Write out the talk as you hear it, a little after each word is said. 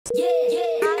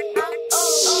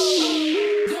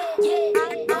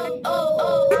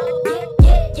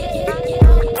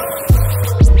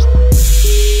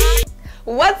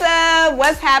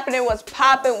What's happening? What's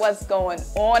popping? What's going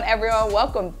on, everyone?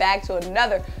 Welcome back to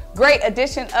another great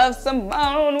edition of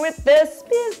Symone with the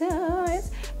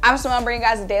Sports. I'm Symone, bringing you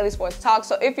guys a daily sports talk.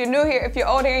 So if you're new here, if you're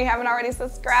old here and you haven't already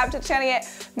subscribed to the channel yet,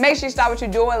 make sure you stop what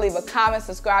you're doing, leave a comment,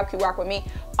 subscribe, keep rocking with me.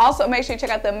 Also, make sure you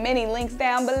check out the many links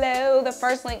down below. The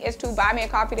first link is to buy me a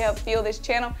coffee to help fuel this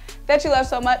channel that you love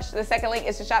so much. The second link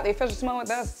is to shop the official Symone with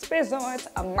the Sports,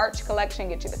 a merch collection.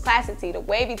 Get you the classic tee, the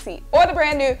wavy tee, or the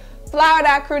brand new flower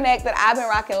dye crew neck that I've been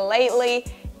rocking lately.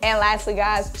 And lastly,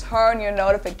 guys, turn your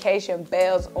notification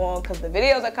bells on because the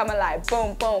videos are coming like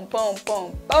boom, boom, boom,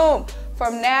 boom, boom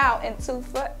from now into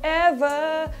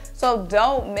forever. So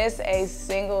don't miss a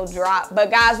single drop. But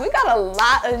guys, we got a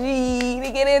lot of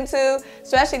to get into,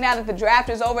 especially now that the draft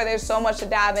is over. There's so much to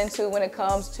dive into when it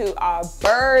comes to our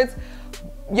birds.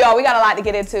 Yo, we got a lot to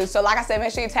get into. So like I said,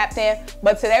 make sure you tapped in.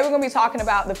 But today we're going to be talking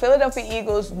about the Philadelphia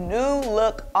Eagles' new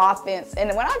look offense.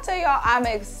 And when I tell y'all I'm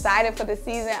excited for the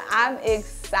season, I'm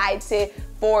excited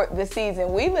for the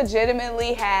season. We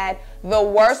legitimately had the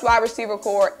worst wide receiver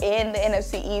core in the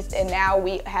NFC East, and now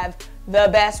we have the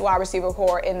best wide receiver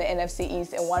core in the NFC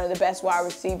East and one of the best wide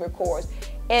receiver cores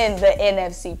in the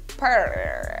NFC,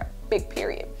 big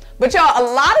period. But y'all, a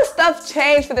lot of stuff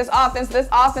changed for this offense. This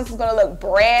offense is gonna look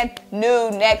brand new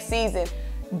next season.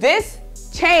 This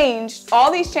changed,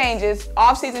 all these changes,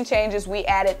 off-season changes, we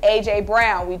added A.J.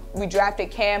 Brown. We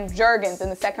drafted Calcaterra in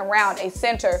the second round, a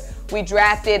center. We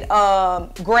drafted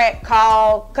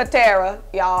Calcaterra.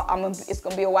 Y'all, it's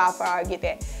gonna be a while before I get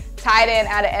that. Tight end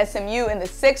out of SMU in the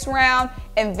 6th round.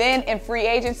 And then in free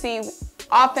agency,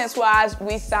 offense-wise,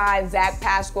 we signed Zach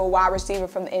Pascal, wide receiver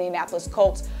from the Indianapolis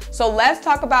Colts. So let's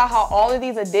talk about how all of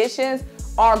these additions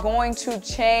are going to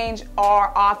change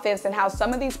our offense and how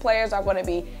some of these players are going to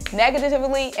be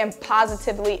negatively and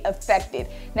positively affected.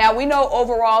 Now, we know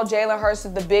overall Jalen Hurts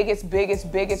is the biggest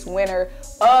winner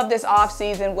of this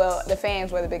offseason. Well, the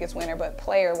fans were the biggest winner, but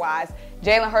player-wise,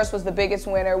 Jalen Hurts was the biggest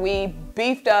winner. We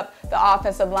beefed up the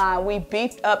offensive line. We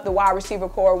beefed up the wide receiver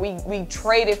core. We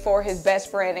traded for his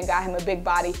best friend and got him a big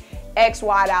body X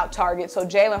wide out target. So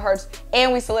Jalen Hurts,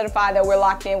 and we solidified that we're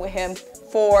locked in with him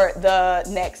for the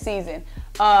next season.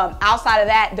 Outside of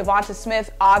that, Devonta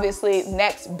Smith, obviously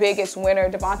next biggest winner.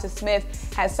 Devonta Smith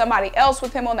has somebody else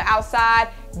with him on the outside,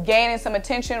 gaining some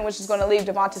attention, which is going to leave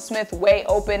Devonta Smith way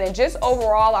open. And just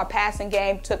overall, our passing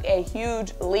game took a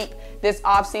huge leap this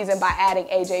offseason by adding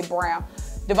A.J. Brown.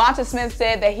 Devonta Smith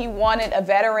said that he wanted a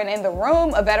veteran in the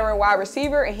room, a veteran wide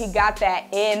receiver, and he got that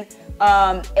in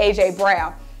A.J.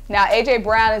 Brown. Now, A.J.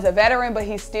 Brown is a veteran, but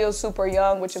he's still super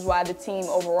young, which is why the team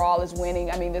overall is winning.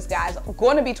 I mean, this guy's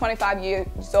going to be 25 years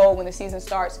old when the season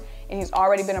starts, and he's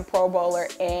already been a Pro Bowler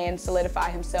and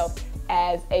solidified himself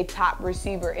as a top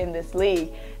receiver in this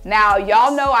league. Now,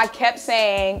 y'all know I kept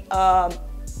saying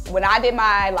when I did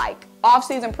my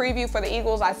off-season preview for the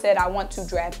Eagles, I said I want to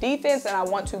draft defense and I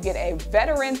want to get a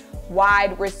veteran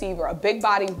wide receiver, a big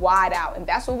body wide out. And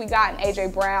that's what we got in A.J.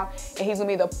 Brown. And he's going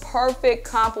to be the perfect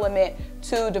complement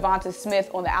to Devonta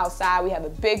Smith on the outside. We have a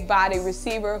big body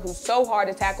receiver who's so hard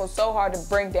to tackle, so hard to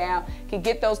bring down, can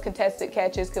get those contested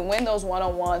catches, can win those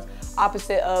one-on-ones,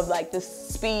 opposite of the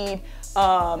speed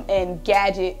and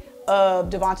gadget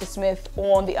of Devonta Smith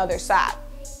on the other side.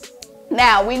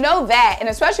 Now, we know that, and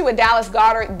especially with Dallas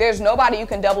Goedert, there's nobody you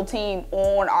can double team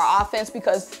on our offense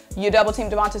because you double team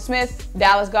Devonta Smith,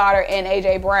 Dallas Goedert, and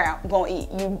A.J. Brown gonna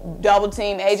eat. You double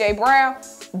team A.J. Brown,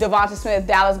 Devonta Smith,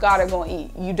 Dallas Goedert gonna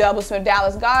eat. You double team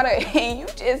Dallas Goedert, and you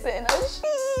just in a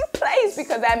shit place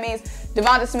because that means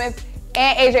Devonta Smith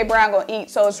and A.J. Brown gonna eat.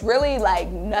 So it's really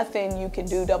nothing you can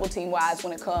do double team wise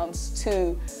when it comes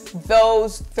to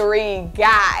those three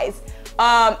guys.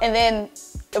 And then,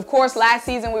 of course, last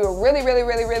season we were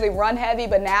really run heavy,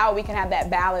 but now we can have that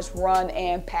balanced run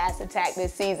and pass attack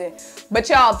this season. But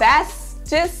y'all, that's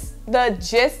just the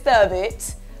gist of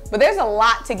it. But there's a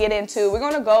lot to get into. We're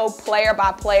going to go player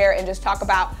by player and just talk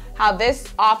about how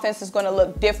this offense is going to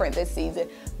look different this season.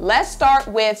 Let's start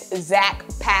with Zach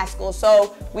Pascal.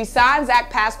 So we signed Zach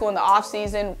Pascal in the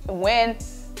offseason when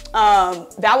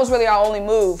that was really our only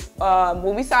move.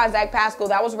 When we signed Zach Pascal,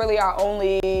 that was really our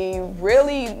only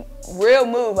real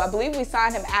move. I believe we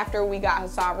signed him after we got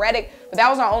Hassan Reddick, but that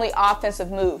was our only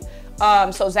offensive move.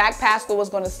 So Zach Pascal was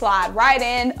going to slide right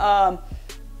in,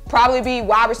 probably be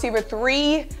wide receiver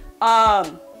 3,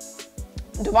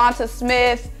 Devonta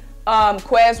Smith,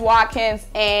 Quez Watkins,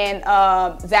 and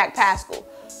Zach Pascal.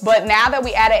 But now that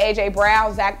we added A.J.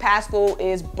 Brown, Zach Pascal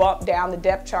is bumped down the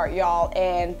depth chart, y'all,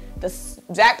 and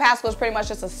Zach Pascal is pretty much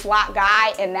just a slot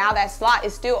guy, and now that slot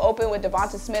is still open with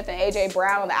Devonta Smith and A.J.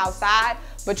 Brown on the outside.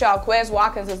 But y'all, Quez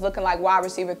Watkins is looking like wide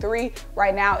receiver 3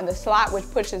 right now in the slot, which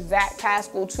pushes Zach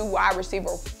Pascal to wide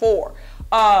receiver 4.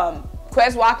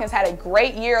 Quez Watkins had a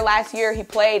great year last year. He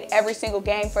played every single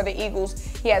game for the Eagles.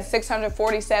 He had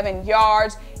 647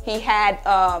 yards. He had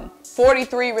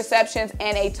 43 receptions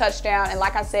and a touchdown. And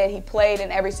like I said, he played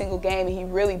in every single game, and he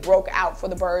really broke out for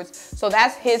the Birds. So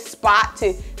that's his spot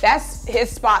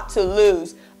to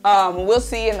lose. We'll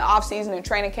see in the offseason and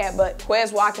training camp, but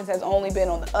Quez Watkins has only been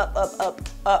on the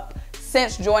up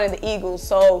since joining the Eagles.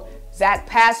 So Zach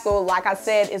Pascal, like I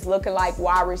said, is looking like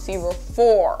wide receiver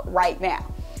 4 right now.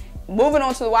 Moving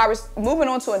on to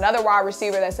another wide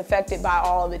receiver that's affected by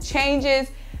all of the changes,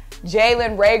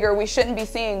 Jalen Reagor. We shouldn't be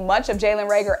seeing much of Jalen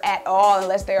Reagor at all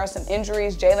unless there are some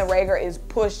injuries. Jalen Reagor is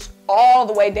pushed all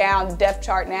the way down the depth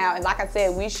chart now, and like I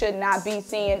said, we should not be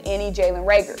seeing any Jalen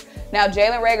Reagor. Now,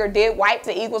 Jalen Reagor did wipe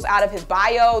the Eagles out of his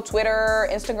bio, Twitter,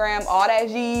 Instagram, all that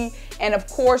G, and of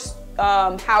course,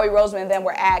 Howie Roseman and them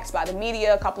were asked by the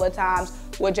media a couple of times,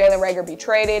 would Jalen Reagor be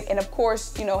traded? And of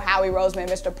course, you know, Howie Roseman,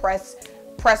 Mr. Press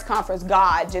conference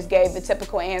God, just gave the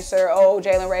typical answer, oh,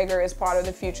 Jalen Reagor is part of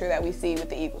the future that we see with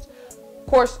the Eagles. Of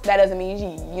course, that doesn't mean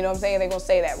you know what I'm saying? They're going to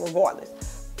say that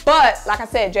regardless. But like I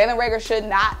said, Jalen Reagor should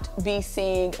not be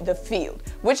seeing the field,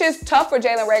 which is tough for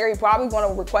Jalen Reagor. He's probably going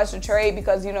to request a trade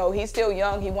because, you know, he's still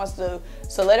young. He wants to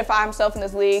solidify himself in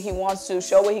this league. He wants to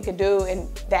show what he can do, and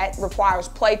that requires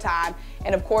play time.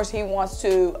 And of course, he wants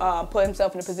to put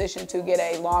himself in a position to get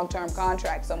a long-term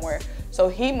contract somewhere. So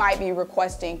he might be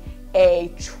requesting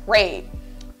a trade.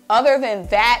 Other than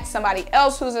that, somebody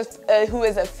else who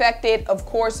is affected, of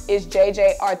course, is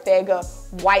J.J.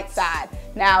 Arcega-Whiteside.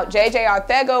 Now, J.J.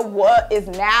 Arcega is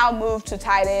now moved to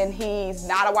tight end. He's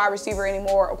not a wide receiver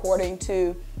anymore, according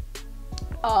to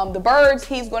the Birds.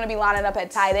 He's going to be lining up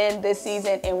at tight end this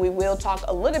season, and we will talk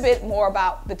a little bit more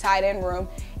about the tight end room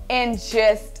in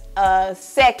just a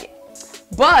second.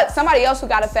 But somebody else who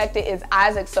got affected is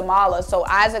Isaac Samala. So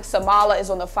Isaac Samala is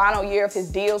on the final year of his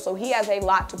deal, so he has a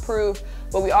lot to prove.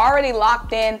 But we already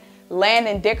locked in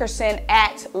Landon Dickerson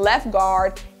at left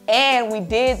guard, and we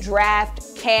did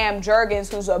draft Cam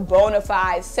Jurgens, who's a bona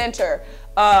fide center.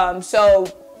 So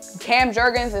Cam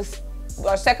Jurgens is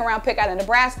our second-round pick out of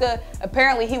Nebraska.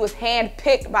 Apparently, he was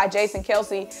hand-picked by Jason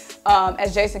Kelce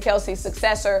as Jason Kelce's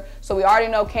successor. So we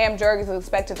already know Cam Jurgens is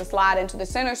expected to slide into the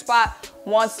center spot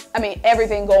once,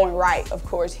 everything going right, of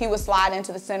course. He will slide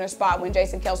into the center spot when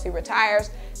Jason Kelce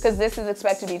retires, because this is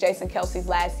expected to be Jason Kelce's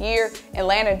last year. And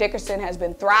Landon Dickerson has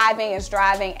been thriving and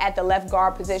striving at the left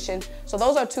guard position. So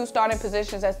those are two starting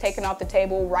positions that's taken off the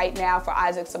table right now for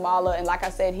Isaac Samala. And like I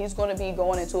said, he's going to be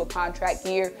going into a contract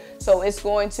year. So it's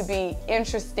going to be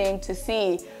interesting to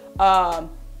see how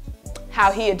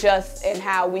he adjusts and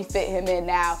how we fit him in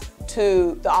now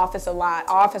to the offensive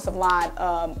line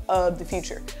of the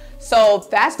future. So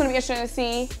that's going to be interesting to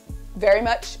see. Very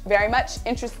much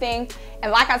interesting.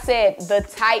 And like I said, the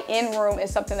tight end room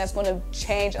is something that's going to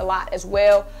change a lot as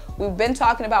well. We've been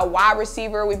talking about wide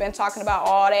receiver. We've been talking about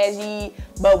all that,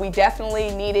 but we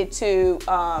definitely needed to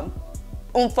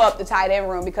oomph up the tight end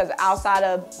room, because outside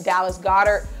of Dallas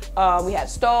Goedert, we had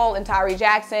Stoll and Tyree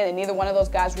Jackson, and neither one of those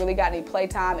guys really got any play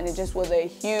time, and it just was a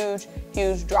huge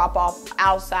drop-off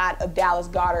outside of Dallas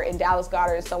Goedert. And Dallas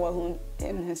Goedert is someone who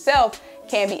in himself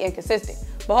can be inconsistent.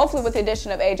 But hopefully with the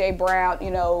addition of A.J. Brown,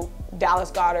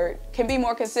 Dallas Goedert can be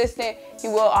more consistent. He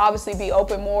will obviously be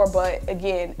open more, but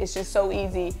again, it's just so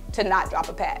easy to not drop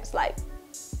a pass. Like,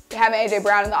 having A.J.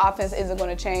 Brown in the offense isn't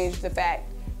going to change the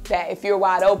fact that if you're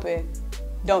wide open,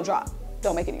 don't drop.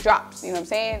 Don't make any drops. You know what I'm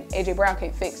saying? A.J. Brown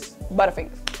can't fix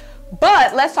Butterfingers.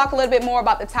 But let's talk a little bit more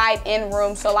about the tight end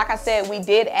room. So like I said, we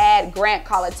did add Grant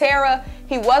Calcaterra.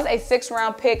 He was a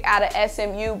 6th-round pick out of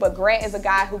SMU, but Grant is a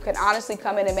guy who can honestly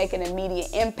come in and make an immediate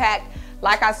impact.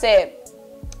 Like I said,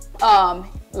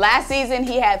 last season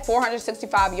he had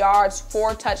 465 yards,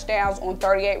 4 touchdowns on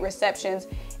 38 receptions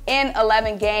in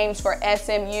 11 games for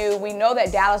SMU. We know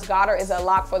that Dallas Goedert is a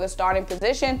lock for the starting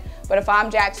position, but if I'm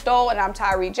Jack Stoll and I'm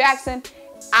Tyree Jackson,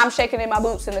 I'm shaking in my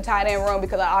boots in the tight end room,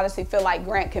 because I honestly feel like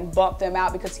Grant can bump them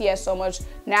out, because he has so much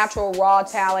natural raw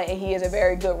talent, and he is a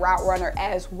very good route runner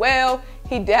as well.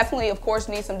 He definitely, of course,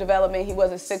 needs some development. He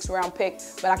was a 6th-round pick,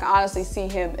 but I can honestly see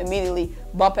him immediately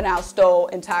bumping out Stoll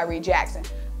and Tyree Jackson.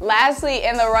 Lastly,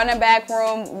 in the running back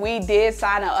room, we did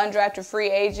sign an undrafted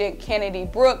free agent, Kennedy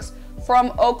Brooks,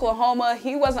 from Oklahoma.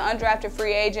 He was an undrafted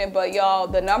free agent, but y'all,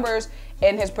 the numbers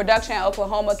in his production at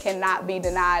Oklahoma cannot be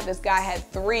denied. This guy had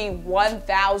 3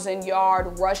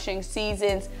 1,000-yard rushing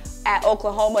seasons at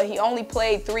Oklahoma. He only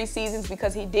played 3 seasons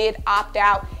because he did opt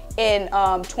out in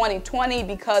 2020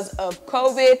 because of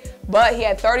COVID, but he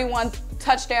had 31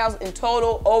 touchdowns in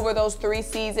total over those 3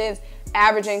 seasons,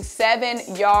 averaging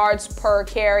 7 yards per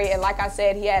carry. And like I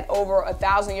said, he had over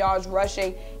 1,000 yards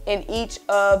rushing in each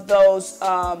of those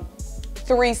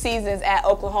 3 seasons at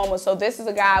Oklahoma. So this is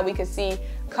a guy we could see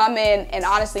come in and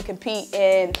honestly compete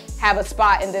and have a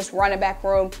spot in this running back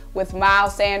room with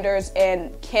Miles Sanders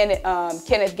and Kenneth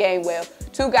Gainwell.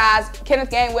 2 guys. Kenneth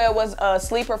Gainwell was a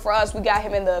sleeper for us. We got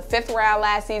him in the 5th round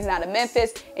last season out of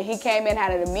Memphis, and he came in,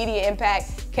 had an immediate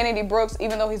impact. Kennedy Brooks,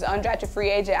 even though he's an undrafted free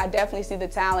agent, I definitely see the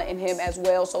talent in him as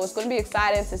well. So it's going to be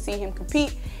exciting to see him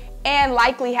compete and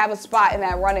likely have a spot in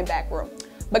that running back room.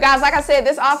 But guys, like I said,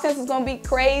 this offense is going to be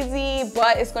crazy,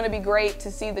 but it's going to be great to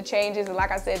see the changes. And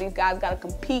like I said, these guys got to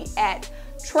compete at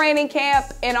training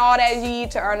camp and all that you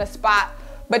need to earn a spot.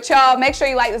 But y'all, make sure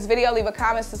you like this video, leave a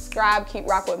comment, subscribe, keep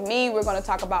rocking with me. We're going to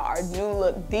talk about our new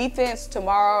look defense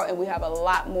tomorrow, and we have a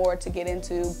lot more to get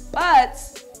into.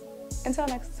 But until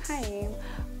next time,